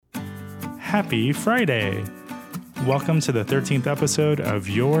Happy Friday! Welcome to the 13th episode of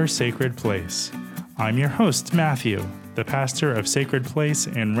Your Sacred Place. I'm your host, Matthew, the pastor of Sacred Place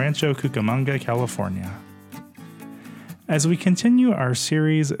in Rancho Cucamonga, California. As we continue our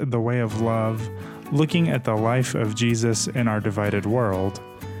series, The Way of Love, looking at the life of Jesus in our divided world,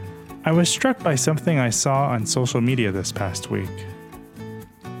 I was struck by something I saw on social media this past week.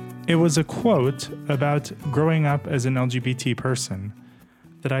 It was a quote about growing up as an LGBT person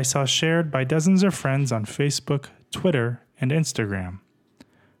that I saw shared by dozens of friends on Facebook, Twitter, and Instagram.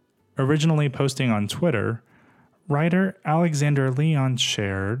 Originally posting on Twitter, writer Alexander Leon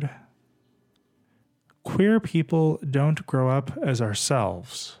shared, "Queer people don't grow up as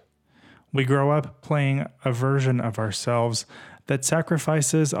ourselves. We grow up playing a version of ourselves that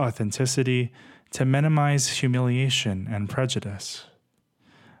sacrifices authenticity to minimize humiliation and prejudice.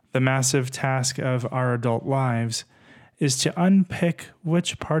 The massive task of our adult lives is to unpick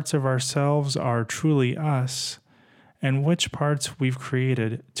which parts of ourselves are truly us and which parts we've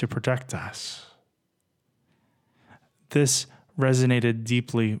created to protect us." This resonated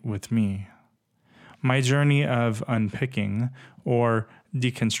deeply with me. My journey of unpicking, or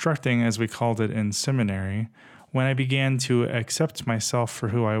deconstructing as we called it in seminary, when I began to accept myself for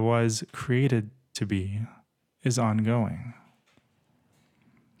who I was created to be, is ongoing.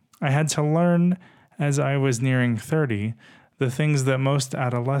 I had to learn as I was nearing 30 the things that most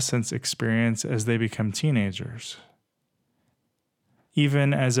adolescents experience as they become teenagers.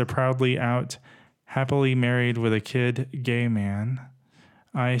 Even as a proudly out, happily married with a kid gay man,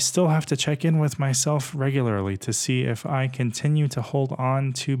 I still have to check in with myself regularly to see if I continue to hold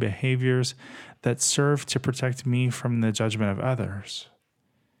on to behaviors that serve to protect me from the judgment of others.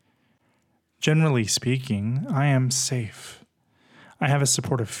 Generally speaking, I am safe. I have a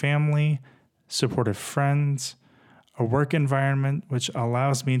supportive family, supportive friends, a work environment which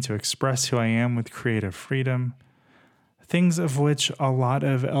allows me to express who I am with creative freedom, things of which a lot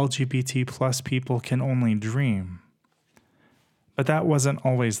of LGBT plus people can only dream. But that wasn't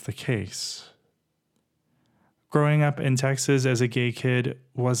always the case. Growing up in Texas as a gay kid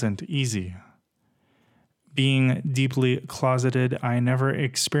wasn't easy. Being deeply closeted, I never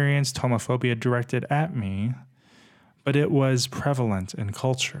experienced homophobia directed at me, but it was prevalent in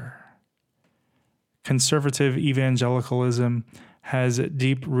culture. Conservative evangelicalism has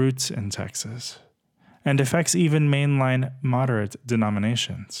deep roots in Texas and affects even mainline moderate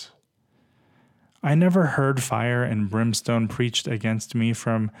denominations. I never heard fire and brimstone preached against me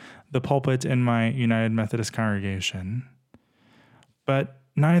from the pulpit in my United Methodist congregation, but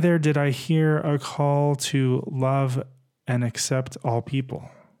neither did I hear a call to love and accept all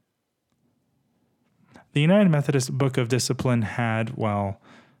people. The United Methodist Book of Discipline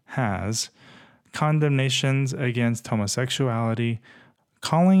has condemnations against homosexuality,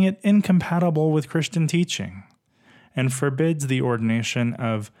 calling it incompatible with Christian teaching, and forbids the ordination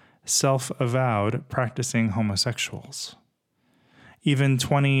of self-avowed practicing homosexuals. Even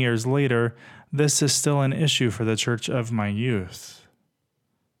 20 years later, this is still an issue for the church of my youth.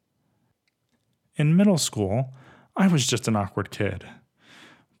 In middle school, I was just an awkward kid.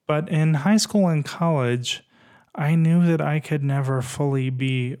 But in high school and college, I knew that I could never fully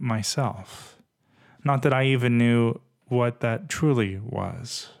be myself. Not that I even knew what that truly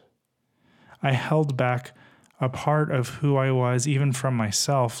was. I held back a part of who I was even from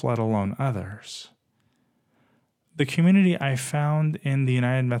myself, let alone others. The community I found in the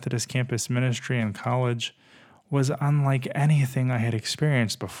United Methodist campus ministry and college was unlike anything I had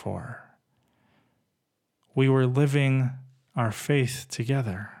experienced before. We were living our faith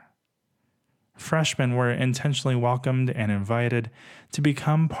together. Freshmen were intentionally welcomed and invited to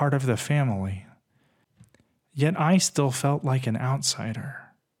become part of the family. Yet I still felt like an outsider.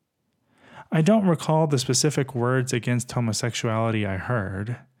 I don't recall the specific words against homosexuality I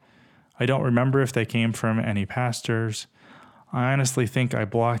heard. I don't remember if they came from any pastors. I honestly think I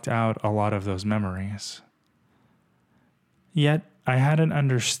blocked out a lot of those memories. Yet I had an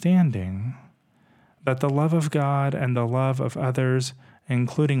understanding that the love of God and the love of others,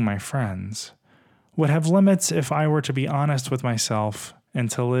 including my friends, would have limits if I were to be honest with myself and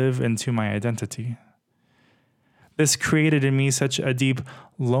to live into my identity. This created in me such a deep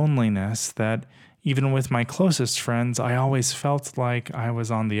loneliness that even with my closest friends, I always felt like I was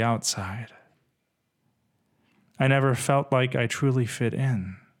on the outside. I never felt like I truly fit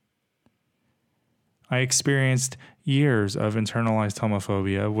in. I experienced years of internalized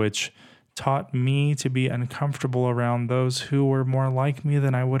homophobia, which taught me to be uncomfortable around those who were more like me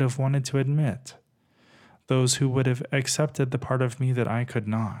than I would have wanted to admit, those who would have accepted the part of me that I could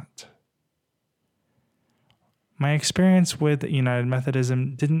not. My experience with United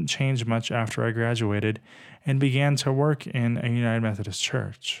Methodism didn't change much after I graduated and began to work in a United Methodist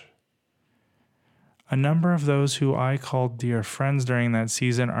church. A number of those who I called dear friends during that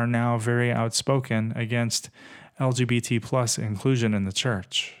season are now very outspoken against LGBT plus inclusion in the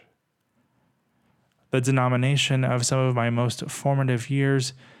church. The denomination of some of my most formative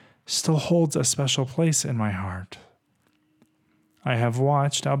years still holds a special place in my heart. I have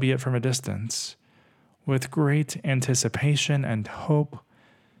watched, albeit from a distance, with great anticipation and hope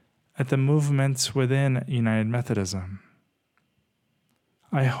at the movements within United Methodism.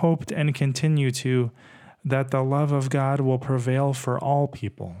 I hoped and continue to that the love of God will prevail for all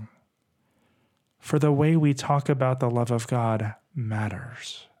people, for the way we talk about the love of God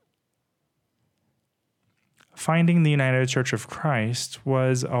matters. Finding the United Church of Christ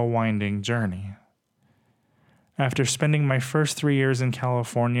was a winding journey. After spending my first 3 years in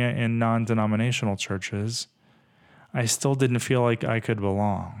California in non-denominational churches, I still didn't feel like I could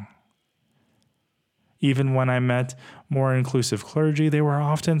belong. Even when I met more inclusive clergy, they were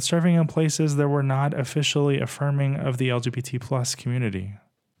often serving in places that were not officially affirming of the LGBT plus community.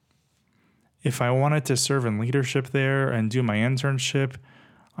 If I wanted to serve in leadership there and do my internship,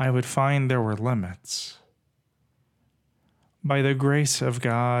 I would find there were limits. By the grace of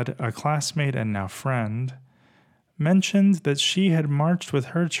God, a classmate and now friend mentioned that she had marched with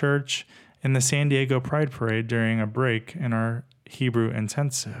her church in the San Diego Pride Parade during a break in our Hebrew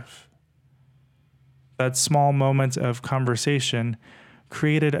intensive. That small moment of conversation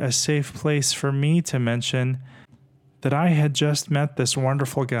created a safe place for me to mention that I had just met this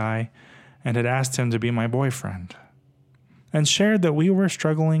wonderful guy and had asked him to be my boyfriend, and shared that we were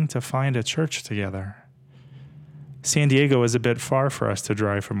struggling to find a church together. San Diego is a bit far for us to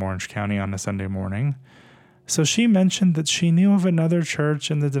drive from Orange County on a Sunday morning, so she mentioned that she knew of another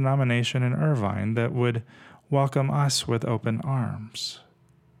church in the denomination in Irvine that would welcome us with open arms.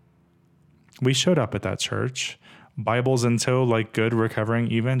 We showed up at that church, Bibles in tow like good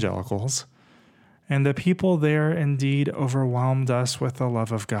recovering evangelicals, and the people there indeed overwhelmed us with the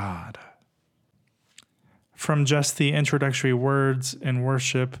love of God. From just the introductory words in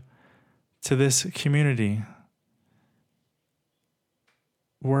worship to this community,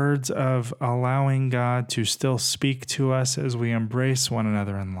 words of allowing God to still speak to us as we embrace one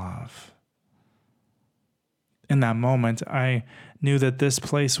another in love. In that moment, I knew that this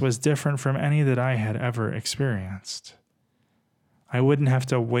place was different from any that I had ever experienced. I wouldn't have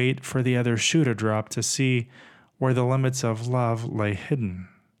to wait for the other shoe to drop to see where the limits of love lay hidden.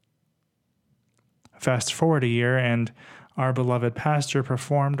 Fast forward a year, and our beloved pastor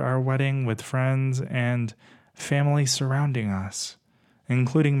performed our wedding with friends and family surrounding us,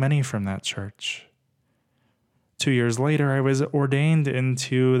 including many from that church. 2 years later, I was ordained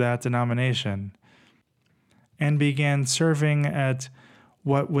into that denomination and began serving at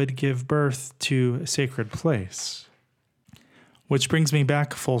what would give birth to Sacred Place. Which brings me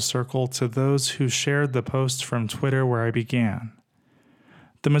back full circle to those who shared the post from Twitter where I began.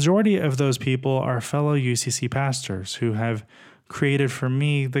 The majority of those people are fellow UCC pastors who have created for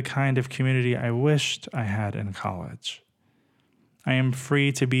me the kind of community I wished I had in college. I am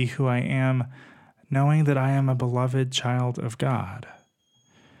free to be who I am, knowing that I am a beloved child of God.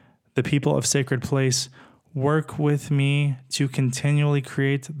 The people of Sacred Place work with me to continually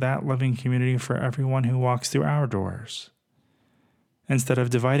create that loving community for everyone who walks through our doors. Instead of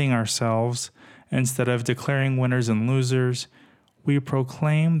dividing ourselves, instead of declaring winners and losers, we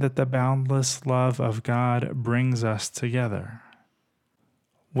proclaim that the boundless love of God brings us together.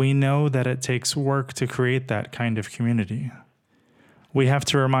 We know that it takes work to create that kind of community. We have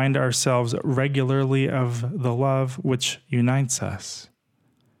to remind ourselves regularly of the love which unites us.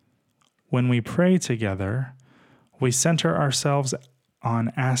 When we pray together, we center ourselves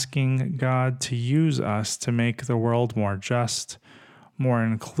on asking God to use us to make the world more just, more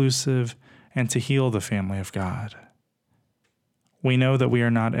inclusive, and to heal the family of God. We know that we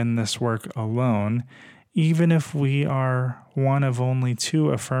are not in this work alone, even if we are one of only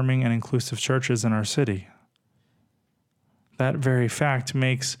 2 affirming and inclusive churches in our city. That very fact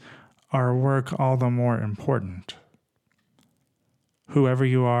makes our work all the more important. Whoever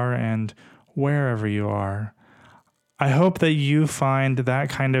you are and wherever you are, I hope that you find that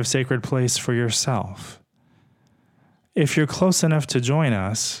kind of sacred place for yourself. If you're close enough to join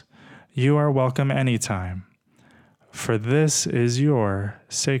us, you are welcome anytime, for this is your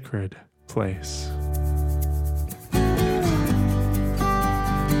sacred place.